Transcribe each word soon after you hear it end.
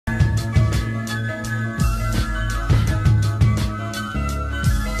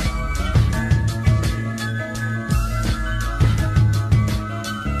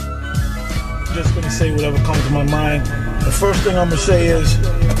say whatever comes to my mind. The first thing I'm gonna say is,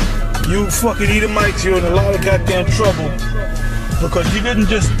 you fucking Edomites, you're in a lot of goddamn trouble because you didn't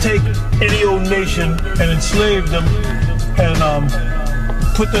just take any old nation and enslave them and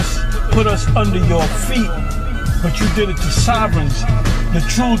put us under your feet, but you did it to sovereigns, the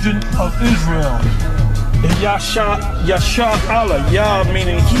children of Israel. And Yasha Allah, Yah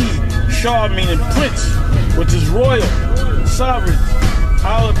meaning he, Shah meaning prince, which is royal, sovereign,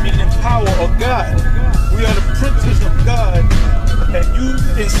 Allah meaning power or God. We are the princes of God, and you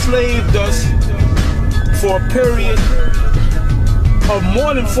enslaved us for a period of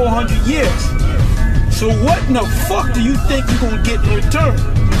more than 400 years. So what in the fuck do you think you're gonna get in return?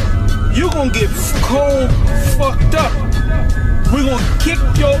 You're gonna get cold fucked up. We're gonna kick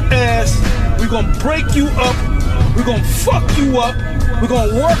your ass, we're gonna break you up, we're gonna fuck you up, we're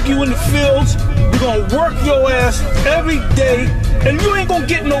gonna work you in the fields, we're gonna work your ass every day, and you ain't gonna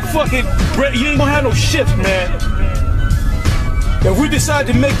get no fucking bread, you ain't gonna have no shifts, man. If we decide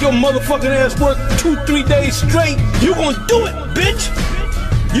to make your motherfucking ass work 2-3 days straight, you gonna do it, bitch!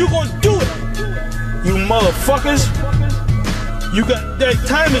 You gonna do it, you motherfuckers! You got, that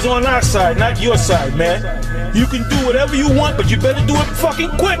time is on our side, not your side, man. You can do whatever you want, but you better do it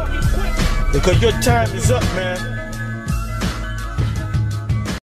fucking quick, because your time is up, man.